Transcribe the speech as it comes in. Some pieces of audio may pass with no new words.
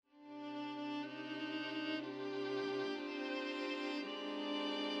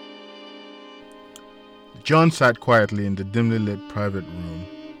John sat quietly in the dimly lit private room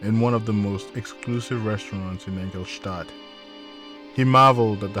in one of the most exclusive restaurants in Ingolstadt. He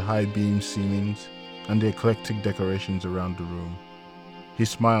marveled at the high beam ceilings and the eclectic decorations around the room. He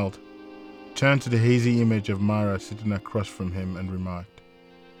smiled, turned to the hazy image of Mara sitting across from him, and remarked,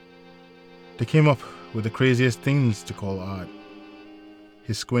 "They came up with the craziest things to call art."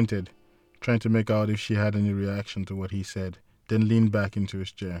 He squinted, trying to make out if she had any reaction to what he said, then leaned back into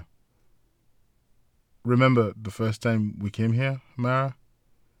his chair. "Remember the first time we came here, Mara?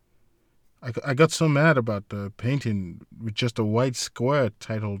 I got so mad about the painting with just a white square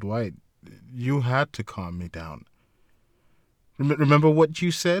titled white. You had to calm me down. Remember what you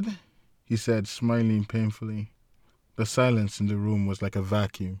said?" he said, smiling painfully. The silence in the room was like a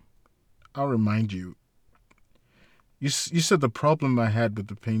vacuum. "I'll remind you. You said the problem I had with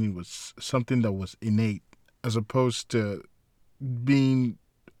the painting was something that was innate, as opposed to being,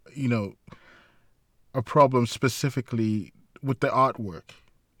 you know, a problem specifically with the artwork.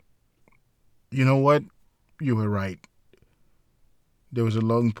 You know what? You were right." There was a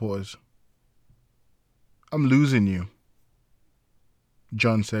long pause. "I'm losing you,"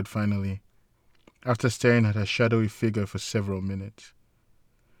 John said finally, after staring at her shadowy figure for several minutes.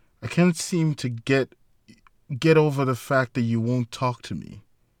 "I can't seem to get over the fact that you won't talk to me.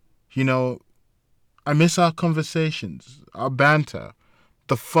 You know, I miss our conversations, our banter,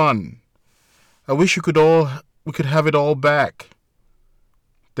 the fun. I wish we could have it all back."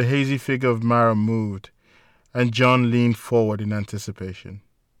 The hazy figure of Mara moved, and John leaned forward in anticipation.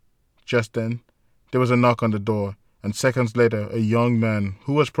 Just then, there was a knock on the door, and seconds later, a young man,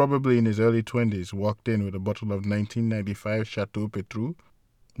 who was probably in his early 20s, walked in with a bottle of 1995 Chateau Petrus,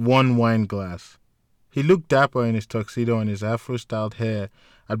 one wine glass. He looked dapper in his tuxedo, and his afro-styled hair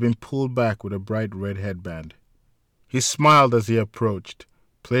had been pulled back with a bright red headband. He smiled as he approached,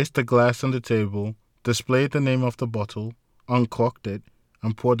 placed the glass on the table, displayed the name of the bottle, uncorked it,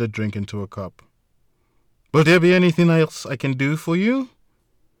 and poured the drink into a cup. "Will there be anything else I can do for you?"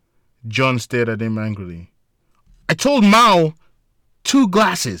 John stared at him angrily. "I told Mao 2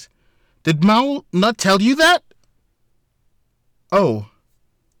 glasses. Did Mao not tell you that?" "Oh,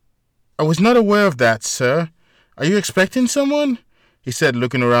 I was not aware of that, sir. Are you expecting someone?" he said,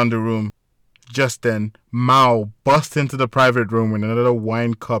 looking around the room. Just then, Mao burst into the private room with another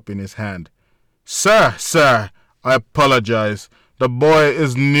wine cup in his hand. Sir, I apologize. The boy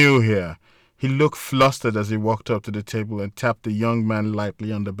is new here." He looked flustered as he walked up to the table and tapped the young man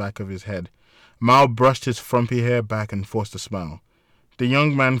lightly on the back of his head. Mao brushed his frumpy hair back and forced a smile. The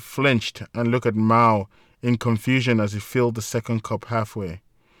young man flinched and looked at Mao in confusion as he filled the second cup halfway.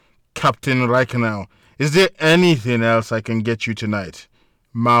 "Captain Reichenau, is there anything else I can get you tonight?"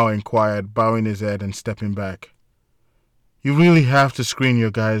 Mao inquired, bowing his head and stepping back. "You really have to screen your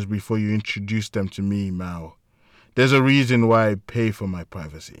guys before you introduce them to me, Mao. There's a reason why I pay for my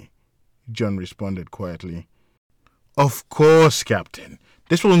privacy," John responded quietly. "Of course, Captain.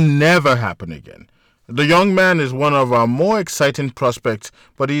 This will never happen again. The young man is one of our more exciting prospects,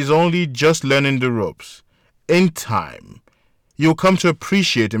 but he's only just learning the ropes. In time, you'll come to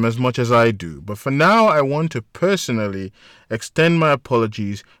appreciate him as much as I do, but for now I want to personally extend my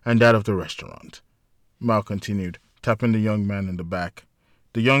apologies and that of the restaurant," Mao continued, tapping the young man in the back.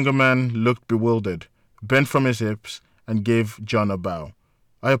 The younger man looked bewildered, bent from his hips, and gave John a bow.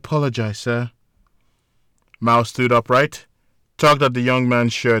 "I apologize, sir." Mao stood upright, tugged at the young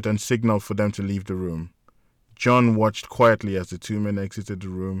man's shirt, and signaled for them to leave the room. John watched quietly as the two men exited the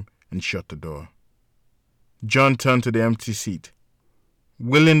room and shut the door. John turned to the empty seat,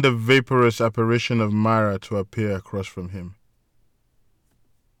 willing the vaporous apparition of Mara to appear across from him.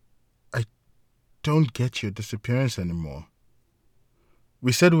 "I don't get your disappearance anymore.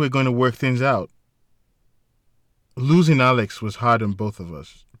 We said we were going to work things out. Losing Alex was hard on both of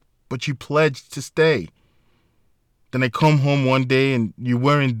us, but you pledged to stay. Then I come home one day and you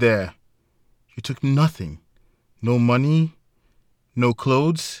weren't there. You took nothing. No money, no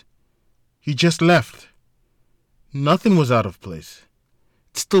clothes. You just left. Nothing was out of place.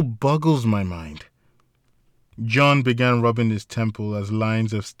 It still boggles my mind." John began rubbing his temple as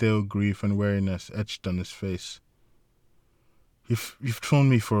lines of stale grief and weariness etched on his face. You've thrown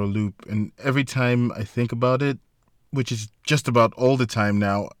me for a loop, and every time I think about it, which is just about all the time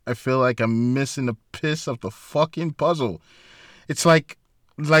now, I feel like I'm missing a piece of the fucking puzzle. It's like,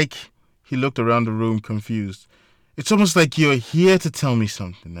 he looked around the room confused. "It's almost like you're here to tell me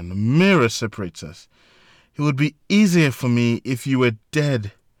something, and the mirror separates us. It would be easier for me if you were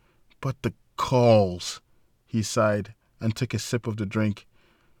dead. But the calls," he sighed and took a sip of the drink.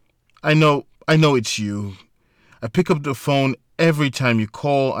 I know it's you. I pick up the phone every time you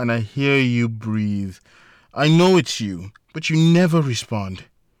call and I hear you breathe. I know it's you, but you never respond.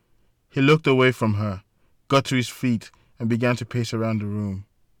 He looked away from her, got to his feet, and began to pace around the room.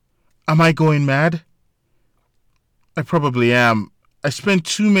 Am I going mad? I probably am. I spent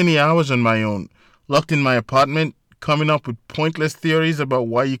too many hours on my own, locked in my apartment, coming up with pointless theories about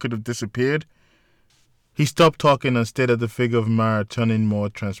why you could have disappeared. He stopped talking and stared at the figure of Mara turning more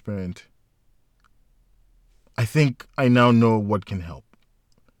transparent. I think I now know what can help.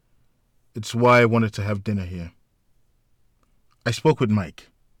 It's why I wanted to have dinner here. I spoke with Mike.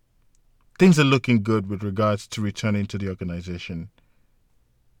 Things are looking good with regards to returning to the organization.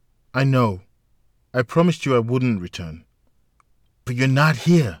 I know. I promised you I wouldn't return. But you're not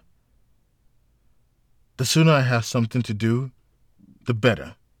here. The sooner I have something to do, the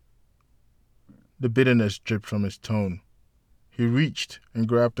better. The bitterness dripped from his tone. He reached and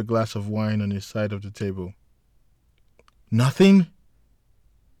grabbed a glass of wine on his side of the table. Nothing?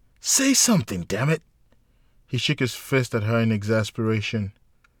 Say something, damn it! He shook his fist at her in exasperation.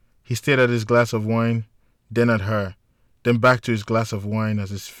 He stared at his glass of wine, then at her, then back to his glass of wine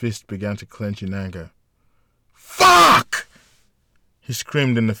as his fist began to clench in anger. Fuck! He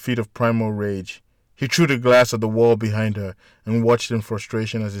screamed in a fit of primal rage. He threw the glass at the wall behind her and watched in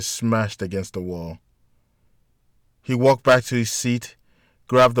frustration as it smashed against the wall. He walked back to his seat,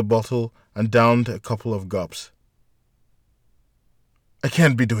 grabbed the bottle, and downed a couple of gulps. I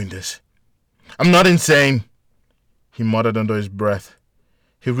can't be doing this. I'm not insane, he muttered under his breath.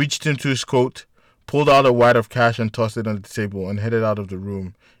 He reached into his coat, pulled out a wad of cash and tossed it on the table and headed out of the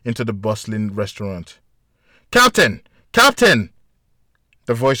room into the bustling restaurant. Captain! Captain!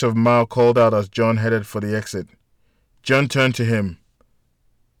 The voice of Mao called out as John headed for the exit. John turned to him.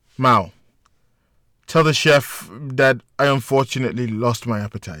 Mao, tell the chef that I unfortunately lost my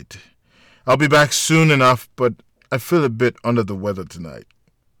appetite. I'll be back soon enough, but I feel a bit under the weather tonight.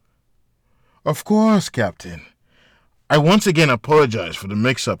 Of course, Captain. I once again apologize for the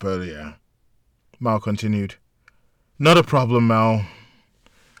mix-up earlier. Mao continued. Not a problem, Mao.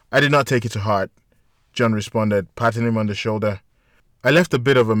 I did not take it to heart, John responded, patting him on the shoulder. I left a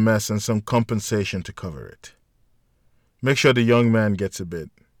bit of a mess and some compensation to cover it. Make sure the young man gets a bit.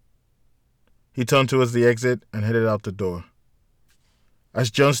 He turned towards the exit and headed out the door. As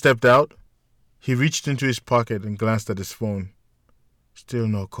John stepped out, he reached into his pocket and glanced at his phone. Still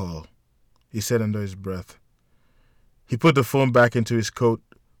no call, he said under his breath. He put the phone back into his coat,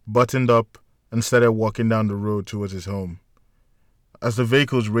 buttoned up, and started walking down the road towards his home. As the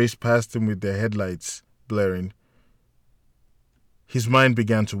vehicles raced past him with their headlights blaring, his mind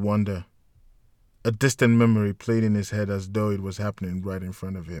began to wander. A distant memory played in his head as though it was happening right in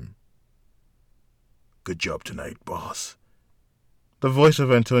front of him. Good job tonight, boss. The voice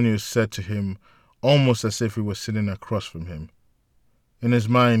of Antonio said to him, almost as if he was sitting across from him. In his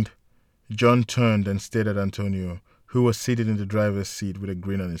mind, John turned and stared at Antonio, who was seated in the driver's seat with a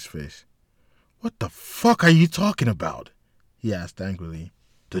grin on his face. What the fuck are you talking about? He asked angrily.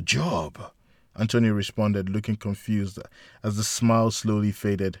 The job, Antonio responded, looking confused as the smile slowly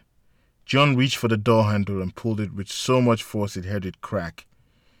faded. John reached for the door handle and pulled it with so much force it heard it crack.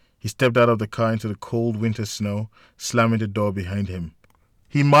 He stepped out of the car into the cold winter snow, slamming the door behind him.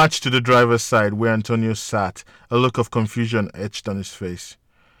 He marched to the driver's side where Antonio sat, a look of confusion etched on his face.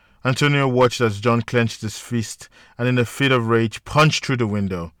 Antonio watched as John clenched his fist and in a fit of rage punched through the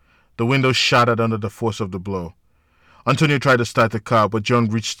window. The window shattered under the force of the blow. Antonio tried to start the car, but John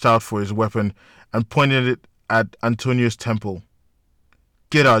reached out for his weapon and pointed it at Antonio's temple.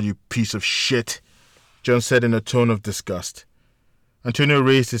 Get out, you piece of shit, John said in a tone of disgust. Antonio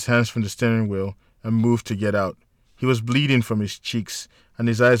raised his hands from the steering wheel and moved to get out. He was bleeding from his cheeks, and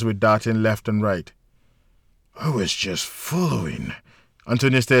his eyes were darting left and right. I was just following,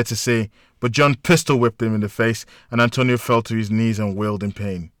 Antonio started to say, but John pistol-whipped him in the face, and Antonio fell to his knees and wailed in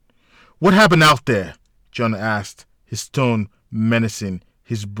pain. What happened out there? John asked, his tone menacing,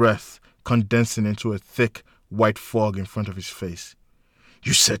 his breath condensing into a thick, white fog in front of his face.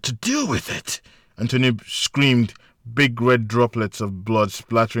 You said to deal with it, Antonio screamed, big red droplets of blood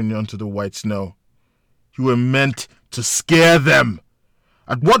splattering onto the white snow. You were meant to scare them.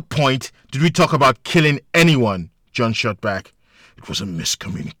 At what point did we talk about killing anyone? John shot back. It was a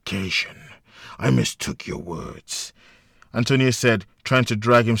miscommunication. I mistook your words, Antonio said, trying to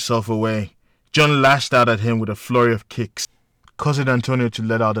drag himself away. John lashed out at him with a flurry of kicks, causing Antonio to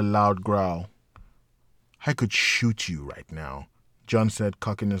let out a loud growl. I could shoot you right now, John said,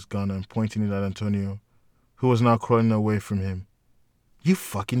 cocking his gun and pointing it at Antonio, who was now crawling away from him. You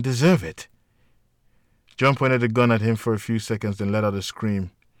fucking deserve it. John pointed the gun at him for a few seconds, then let out a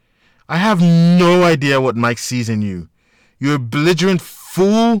scream. I have no idea what Mike sees in you. You're a belligerent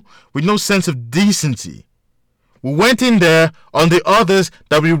fool with no sense of decency. We went in there on the others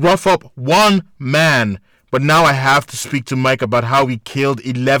that we rough up one man. But now I have to speak to Mike about how he killed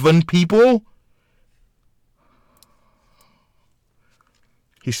 11 people?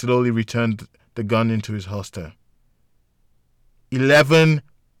 He slowly returned the gun into his holster. 11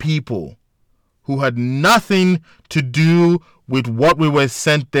 people who had nothing to do with what we were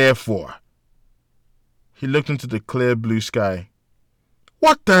sent there for. He looked into the clear blue sky.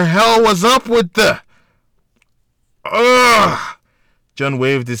 What the hell was up with the... Ugh! John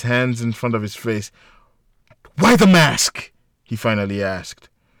waved his hands in front of his face. Why the mask? He finally asked.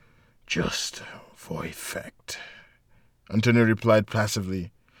 Just for effect, Antonio replied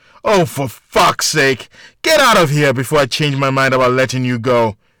passively. Oh, for fuck's sake! Get out of here before I change my mind about letting you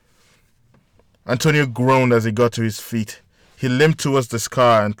go. Antonio groaned as he got to his feet. He limped towards the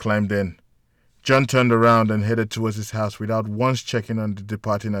car and climbed in. John turned around and headed towards his house without once checking on the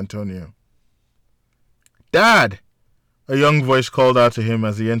departing Antonio. Dad! A young voice called out to him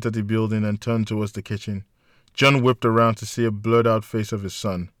as he entered the building and turned towards the kitchen. John whipped around to see a blurred-out face of his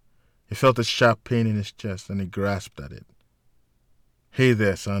son. He felt a sharp pain in his chest and he grasped at it. Hey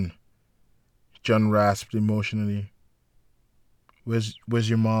there, son. John rasped emotionally. Where's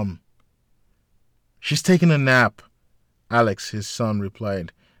your mom? She's taking a nap, Alex, his son,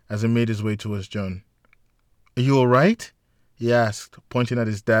 replied as he made his way towards John. Are you all right? He asked, pointing at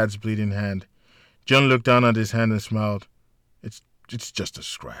his dad's bleeding hand. John looked down at his hand and smiled. It's just a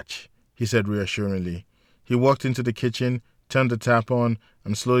scratch, he said reassuringly. He walked into the kitchen, turned the tap on,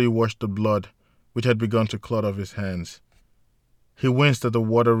 and slowly washed the blood, which had begun to clot off his hands. He winced as the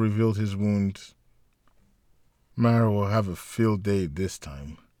water revealed his wounds. Mara will have a field day this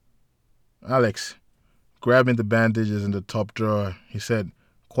time. Alex, grabbing the bandages in the top drawer, he said,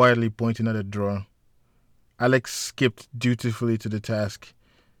 quietly pointing at a drawer. Alex skipped dutifully to the task.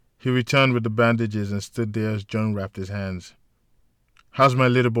 He returned with the bandages and stood there as John wrapped his hands. How's my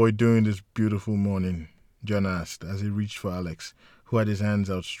little boy doing this beautiful morning? John asked as he reached for Alex, who had his hands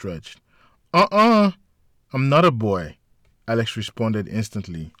outstretched. I'm not a boy, Alex responded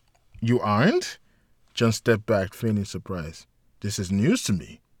instantly. You aren't? John stepped back, feigning surprise. This is news to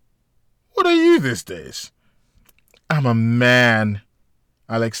me. What are you these days? I'm a man,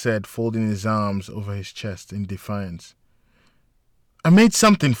 Alex said, folding his arms over his chest in defiance. I made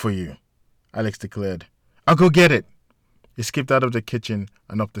something for you, Alex declared. I'll go get it. He skipped out of the kitchen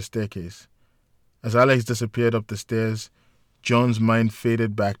and up the staircase. As Alex disappeared up the stairs, John's mind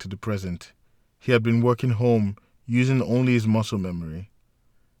faded back to the present. He had been working home, using only his muscle memory.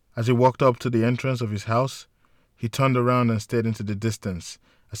 As he walked up to the entrance of his house, he turned around and stared into the distance,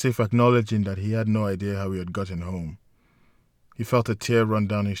 as if acknowledging that he had no idea how he had gotten home. He felt a tear run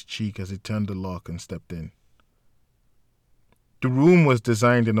down his cheek as he turned the lock and stepped in. The room was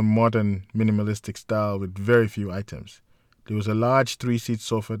designed in a modern, minimalistic style with very few items. There was a large 3-seat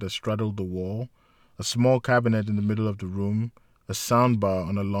sofa that straddled the wall, a small cabinet in the middle of the room, a soundbar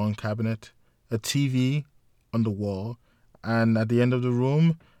on a long cabinet, a TV on the wall, and at the end of the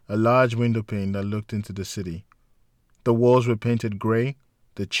room, a large window pane that looked into the city. The walls were painted gray,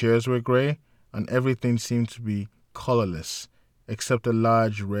 the chairs were gray, and everything seemed to be colorless, except a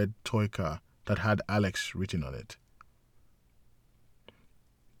large red toy car that had Alex written on it.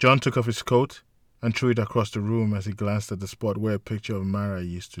 John took off his coat and threw it across the room as he glanced at the spot where a picture of Mara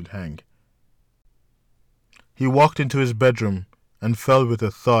used to hang. He walked into his bedroom and fell with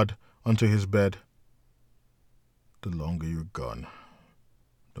a thud onto his bed. The longer you're gone,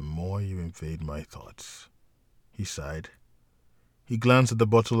 the more you invade my thoughts, he sighed. He glanced at the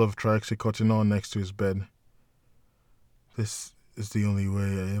bottle of trioxycotinol next to his bed. This is the only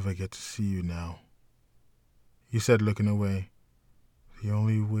way I ever get to see you now, he said, looking away. The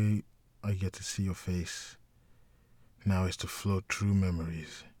only way I get to see your face now is to float through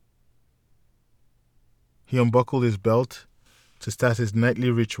memories. He unbuckled his belt to start his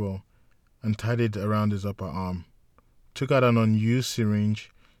nightly ritual and tied it around his upper arm, took out an unused syringe,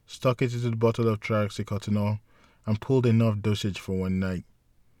 stuck it into the bottle of trioxycotinol, and pulled enough dosage for one night.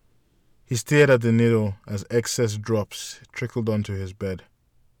 He stared at the needle as excess drops trickled onto his bed.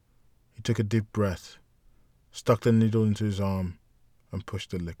 He took a deep breath, stuck the needle into his arm, and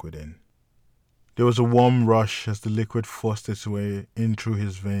pushed the liquid in. There was a warm rush as the liquid forced its way in through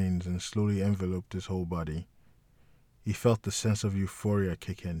his veins and slowly enveloped his whole body. He felt the sense of euphoria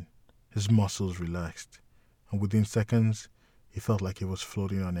kick in. His muscles relaxed, and within seconds, he felt like he was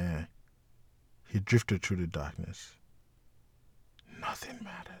floating on air. He drifted through the darkness. Nothing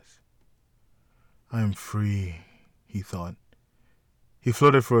matters. I am free, he thought. He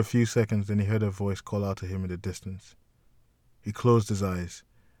floated for a few seconds, then he heard a voice call out to him in the distance. He closed his eyes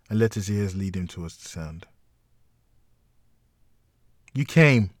and let his ears lead him towards the sound. You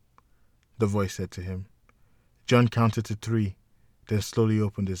came, the voice said to him. John counted to 3, then slowly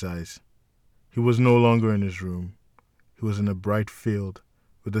opened his eyes. He was no longer in his room. He was in a bright field,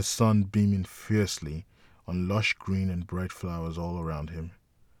 with the sun beaming fiercely on lush green and bright flowers all around him.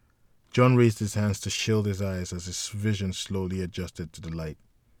 John raised his hands to shield his eyes as his vision slowly adjusted to the light.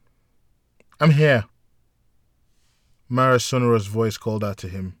 I'm here, Mara's sonorous voice called out to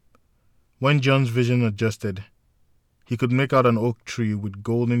him. When John's vision adjusted, he could make out an oak tree with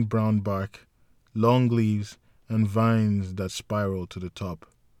golden brown bark, long leaves, and vines that spiraled to the top.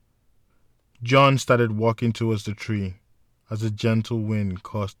 John started walking towards the tree as a gentle wind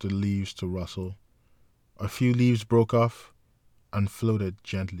caused the leaves to rustle. A few leaves broke off and floated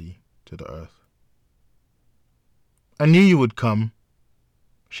gently to the earth. I knew you would come,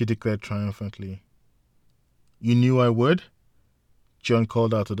 she declared triumphantly. You knew I would? John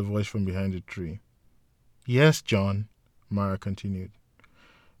called out to the voice from behind the tree. Yes, John, Mara continued.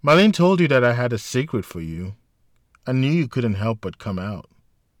 Marlene told you that I had a secret for you. I knew you couldn't help but come out.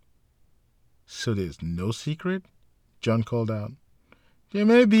 So there's no secret? John called out. There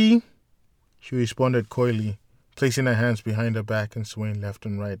may be, she responded coyly, placing her hands behind her back and swaying left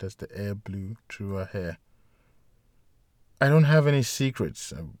and right as the air blew through her hair. I don't have any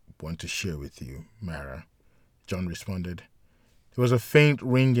secrets I want to share with you, Mara, John responded. There was a faint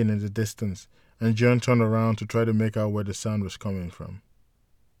ringing in the distance, and John turned around to try to make out where the sound was coming from.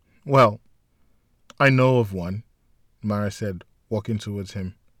 Well, I know of one, Mara said, walking towards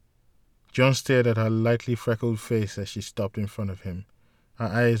him. John stared at her lightly freckled face as she stopped in front of him. Her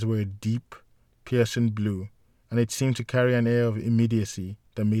eyes were a deep, piercing blue, and it seemed to carry an air of immediacy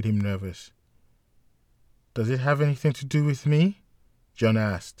that made him nervous. Does it have anything to do with me? John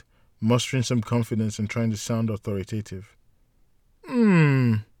asked, mustering some confidence and trying to sound authoritative.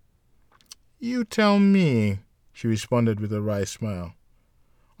 You tell me, she responded with a wry smile.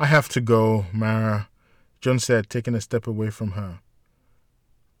 I have to go, Mara, John said, taking a step away from her.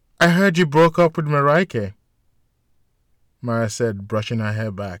 I heard you broke up with Mareike, Mara said, brushing her hair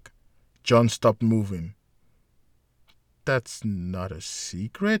back. John stopped moving. That's not a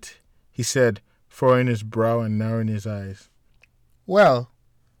secret, he said, furrowing his brow and narrowing his eyes. Well,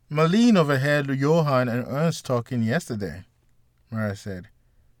 Marlene overheard Johan and Ernst talking yesterday, Mara said.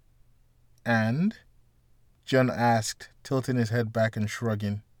 And? John asked, tilting his head back and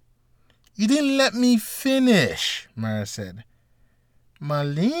shrugging. You didn't let me finish, Mara said.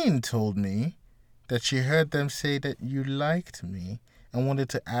 Marlene told me that she heard them say that you liked me and wanted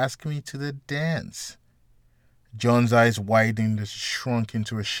to ask me to the dance. John's eyes widened as he shrunk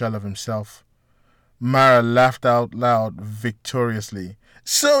into a shell of himself. Mara laughed out loud victoriously.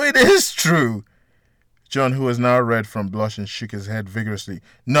 So it is true! John, who was now red from blushing, shook his head vigorously.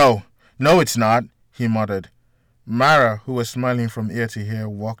 No, it's not, he muttered. Mara, who was smiling from ear to ear,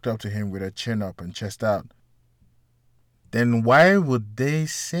 walked up to him with her chin up and chest out. Then why would they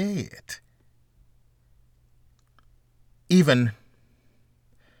say it? Even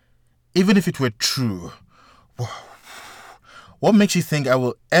if it were true, what makes you think I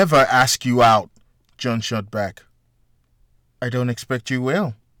will ever ask you out? John shot back. I don't expect you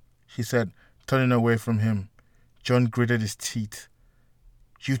will, she said, turning away from him. John gritted his teeth.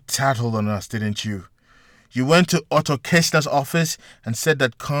 You tattled on us, didn't you? You went to Otto Kessler's office and said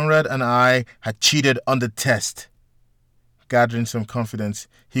that Conrad and I had cheated on the test. Gathering some confidence,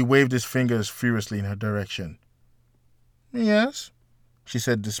 he waved his fingers furiously in her direction. Yes, she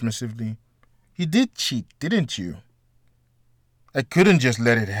said dismissively. You did cheat, didn't you? I couldn't just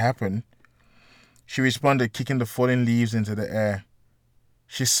let it happen, she responded, kicking the falling leaves into the air.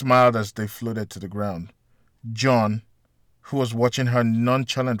 She smiled as they floated to the ground. John, who was watching her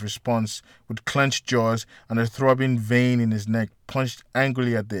nonchalant response with clenched jaws and a throbbing vein in his neck, punched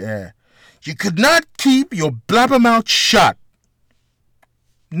angrily at the air. You could not keep your blabbermouth shut.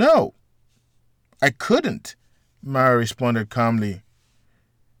 No, I couldn't, Mara responded calmly.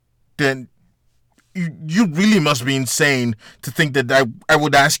 Then you really must be insane to think that I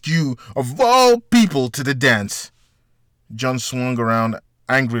would ask you, of all people, to the dance. John swung around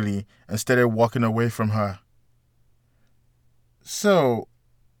angrily and started walking away from her. So,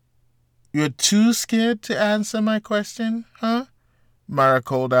 you're too scared to answer my question, huh? Mara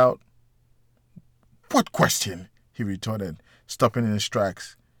called out. What question? He retorted, stopping in his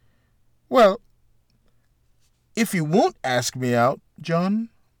tracks. Well, if you won't ask me out, John,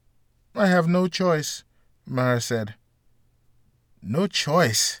 I have no choice, Mara said. No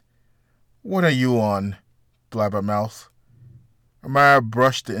choice? What are you on, blabbermouth? Mara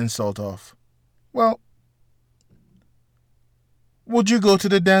brushed the insult off. Well, would you go to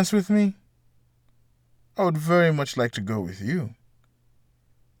the dance with me? I would very much like to go with you,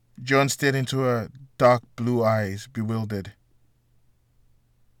 John stared into her dark blue eyes, bewildered.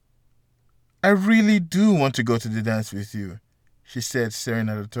 I really do want to go to the dance with you, she said, staring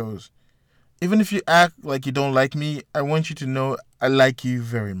at her toes. Even if you act like you don't like me, I want you to know I like you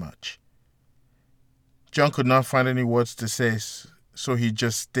very much. John could not find any words to say, so he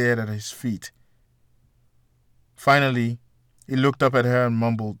just stared at his feet. Finally, he looked up at her and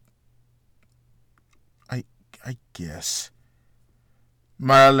mumbled, I guess.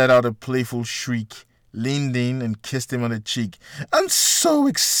 Mara let out a playful shriek, leaned in, and kissed him on the cheek. I'm so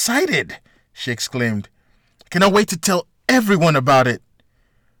excited, she exclaimed. Cannot wait to tell everyone about it.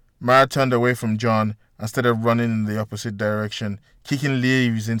 Mara turned away from John and started running in the opposite direction, kicking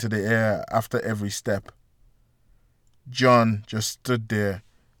leaves into the air after every step. John just stood there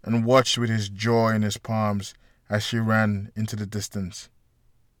and watched with his jaw in his palms as she ran into the distance.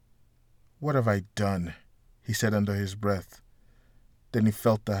 What have I done? He said under his breath. Then he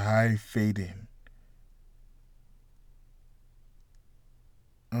felt the high fading.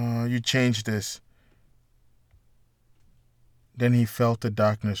 You changed this. Then he felt the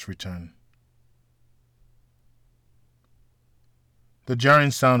darkness return. The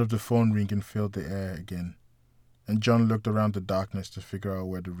jarring sound of the phone ringing filled the air again, and John looked around the darkness to figure out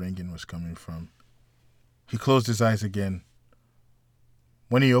where the ringing was coming from. He closed his eyes again.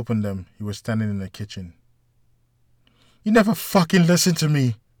 When he opened them, he was standing in the kitchen. You never fucking listen to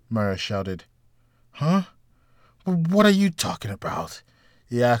me, Mara shouted. Huh? What are you talking about?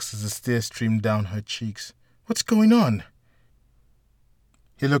 He asked as the tears streamed down her cheeks. What's going on?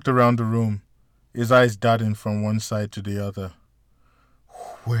 He looked around the room, his eyes darting from one side to the other.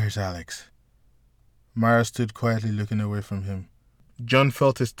 Where's Alex? Mara stood quietly looking away from him. John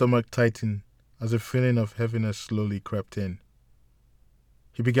felt his stomach tighten as a feeling of heaviness slowly crept in.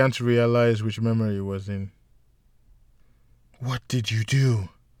 He began to realize which memory he was in. What did you do?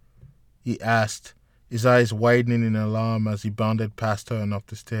 He asked, his eyes widening in alarm as he bounded past her and up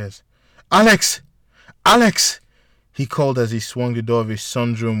the stairs. Alex! Alex! He called as he swung the door of his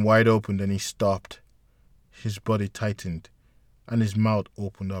son's room wide open, then he stopped. His body tightened, and his mouth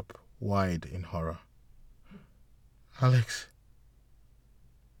opened up wide in horror. Alex.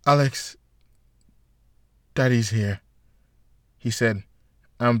 Alex. Daddy's here, he said,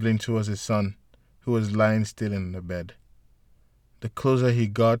 ambling towards his son, who was lying still in the bed. The closer he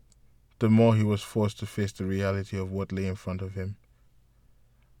got, the more he was forced to face the reality of what lay in front of him.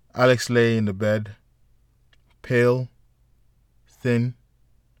 Alex lay in the bed, pale, thin,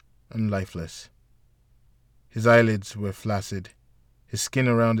 and lifeless. His eyelids were flaccid. His skin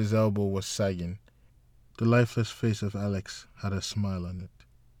around his elbow was sagging. The lifeless face of Alex had a smile on it.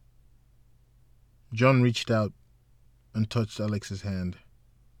 John reached out and touched Alex's hand.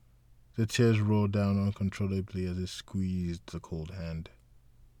 The tears rolled down uncontrollably as he squeezed the cold hand.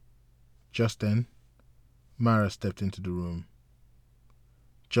 Just then, Mara stepped into the room.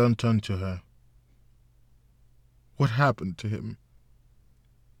 John turned to her. What happened to him?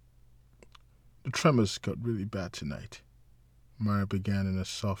 The tremors got really bad tonight, Mara began in a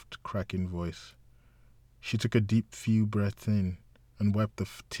soft, cracking voice. She took a deep few breaths in and wiped the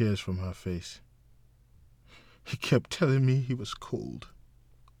tears from her face. He kept telling me he was cold.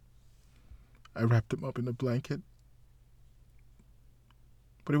 I wrapped him up in a blanket.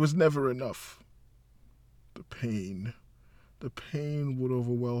 But it was never enough. The pain would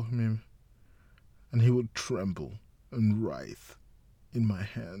overwhelm him, and he would tremble and writhe in my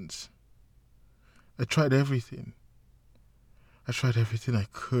hands. I tried everything. I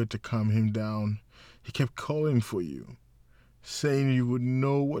could to calm him down. He kept calling for you, saying you would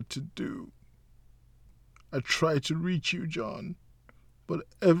know what to do. I tried to reach you, John, but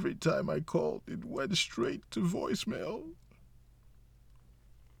every time I called, it went straight to voicemail.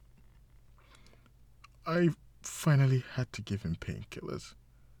 I finally had to give him painkillers.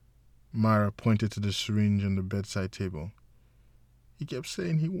 Mara pointed to the syringe on the bedside table. He kept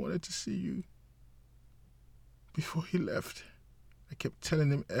saying he wanted to see you. Before he left, I kept telling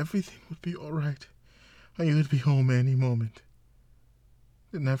him everything would be all right, and you would be home any moment.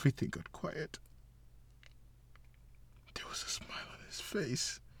 Then everything got quiet. There was a smile on his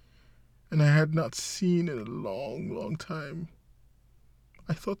face, and I had not seen in a long, long time.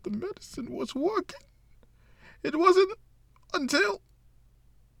 I thought the medicine was working. It wasn't until...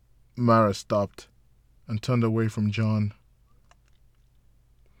 Mara stopped and turned away from John.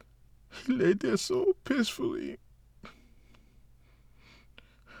 He lay there so peacefully.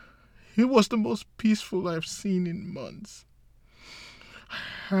 He was the most peaceful I've seen in months.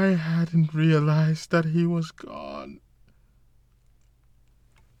 I hadn't realized that he was gone.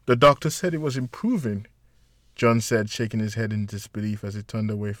 The doctor said he was improving, John said, shaking his head in disbelief as he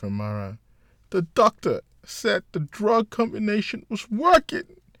turned away from Mara. The doctor said the drug combination was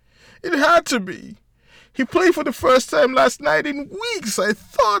working. It had to be. He played for the first time last night in weeks. I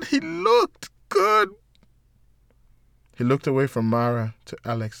thought he looked good. He looked away from Mara to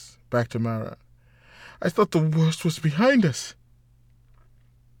Alex, back to Mara. I thought the worst was behind us.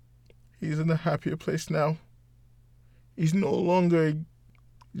 He's in a happier place now. He's no longer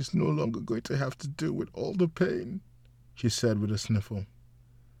going to have to deal with all the pain, she said with a sniffle.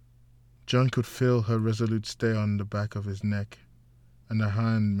 John could feel her resolute stare on the back of his neck and her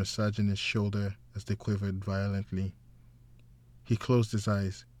hand massaging his shoulder as they quivered violently. He closed his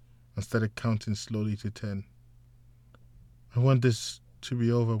eyes and started counting slowly to 10. I want this to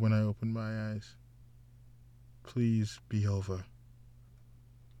be over when I open my eyes. Please be over.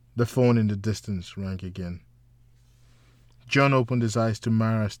 The phone in the distance rang again. John opened his eyes to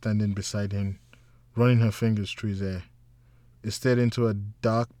Mara standing beside him, running her fingers through his hair. He stared into her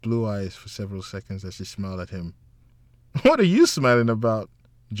dark blue eyes for several seconds as she smiled at him. What are you smiling about?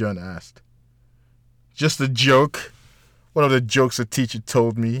 John asked. Just a joke. One of the jokes a teacher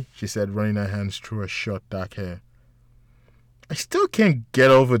told me, she said, running her hands through her short dark hair. I still can't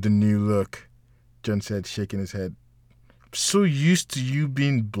get over the new look, John said, shaking his head. I'm so used to you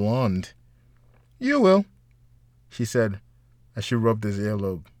being blonde. You will, she said, as she rubbed his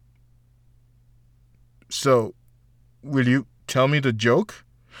earlobe. So, will you tell me the joke?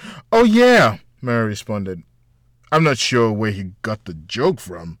 Oh yeah, Mary responded. I'm not sure where he got the joke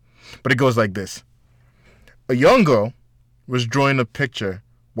from, but it goes like this. A young girl was drawing a picture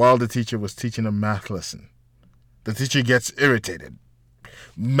while the teacher was teaching a math lesson. The teacher gets irritated,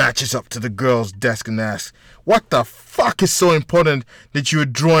 matches up to the girl's desk and asks, what the fuck is so important that you're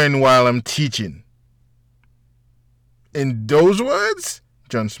drawing while I'm teaching? In those words?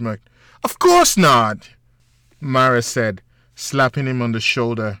 John smirked. Of course not, Mara said, slapping him on the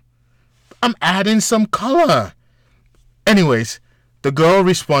shoulder. I'm adding some color. Anyways, the girl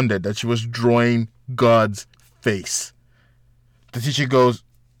responded that she was drawing God's face. The teacher goes,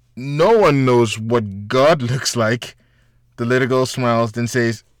 no one knows what God looks like. The little girl smiles, then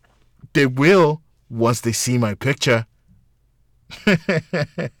says, they will once they see my picture.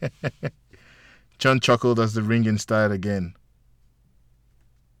 John chuckled as the ringing started again.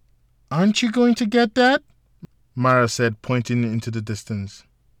 Aren't you going to get that? Mara said, pointing into the distance.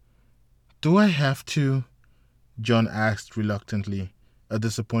 Do I have to? John asked reluctantly, a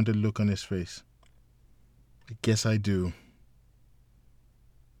disappointed look on his face. I guess I do.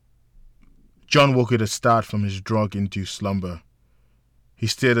 John woke with a start from his drug-induced slumber. He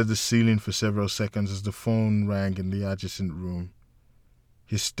stared at the ceiling for several seconds as the phone rang in the adjacent room.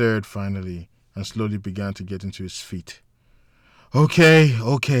 He stirred finally and slowly began to get into his feet. Okay.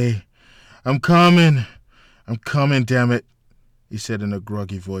 I'm coming, damn it, he said in a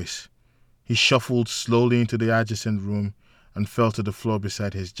groggy voice. He shuffled slowly into the adjacent room and fell to the floor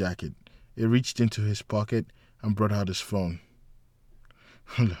beside his jacket. He reached into his pocket and brought out his phone.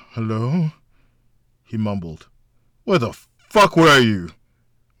 Hello? He mumbled. Where the fuck were you?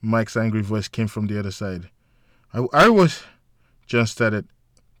 Mike's angry voice came from the other side. I was... John started.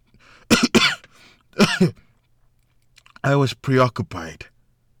 I was preoccupied.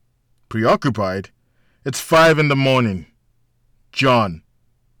 Preoccupied? It's 5 a.m. John,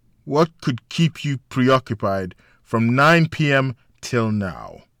 what could keep you preoccupied from 9 p.m. till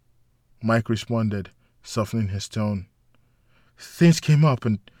now? Mike responded, softening his tone. Things came up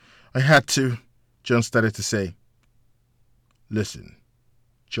and I had to, John started to say. Listen,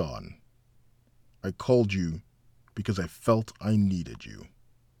 John, I called you because I felt I needed you.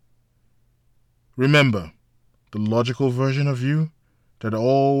 Remember, the logical version of you that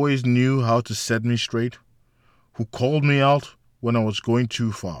always knew how to set me straight, who called me out when I was going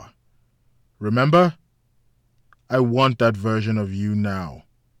too far. Remember? I want that version of you now,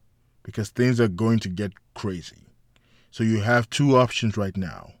 because things are going to get crazy. So you have 2 options right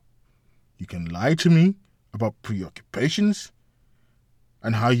now. You can lie to me about preoccupations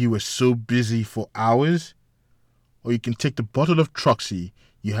and how you were so busy for hours, or you can take the bottle of Troxy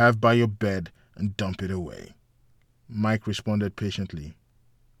you have by your bed and dump it away. Mike responded patiently.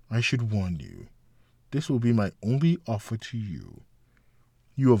 I should warn you, this will be my only offer to you.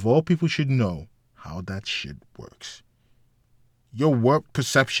 You of all people should know how that shit works. Your warped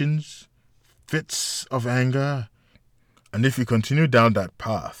perceptions, fits of anger, and if you continue down that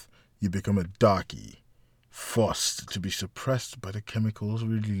path, you become a darkie, forced to be suppressed by the chemicals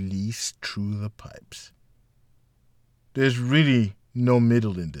released through the pipes. There's really no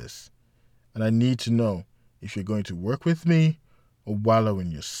middle in this, and I need to know if you're going to work with me or wallow in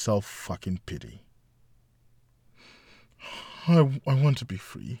your self-fucking pity. I want to be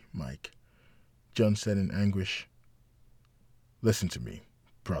free, Mike, John said in anguish. Listen to me,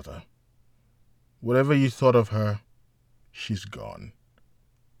 brother. Whatever you thought of her, she's gone.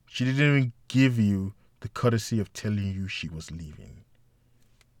 She didn't even give you the courtesy of telling you she was leaving.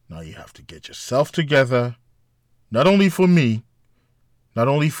 Now you have to get yourself together, not only for me, not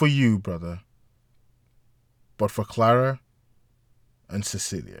only for you, brother, but for Clara and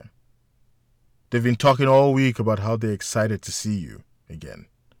Cecilia. They've been talking all week about how they're excited to see you again.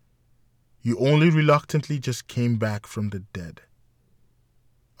 You only reluctantly just came back from the dead.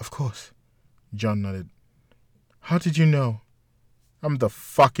 Of course, John nodded. How did you know? I'm the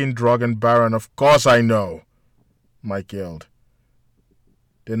fucking Drogen Baron. Of course I know, Mike yelled.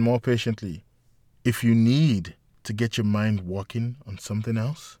 Then more patiently, if you need to get your mind walking on something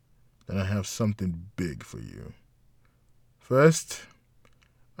else, then I have something big for you. First,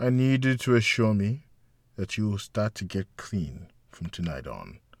 I need you to assure me that you will start to get clean from tonight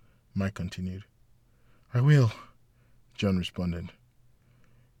on, Mike continued. I will, John responded.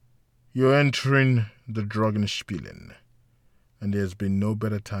 You're entering the Drogenspielen, and there's been no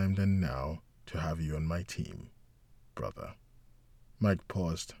better time than now to have you on my team, brother. Mike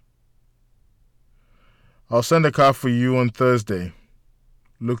paused. I'll send a car for you on Thursday.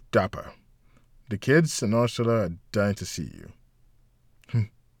 Look dapper. The kids and Ursula are dying to see you.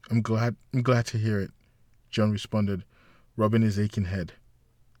 I'm glad to hear it, John responded, rubbing his aching head.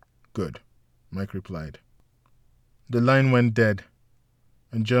 Good, Mike replied. The line went dead,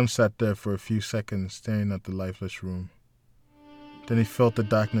 and John sat there for a few seconds staring at the lifeless room. Then he felt the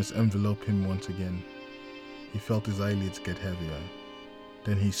darkness envelop him once again. He felt his eyelids get heavier.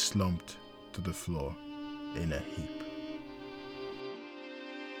 Then he slumped to the floor in a heap.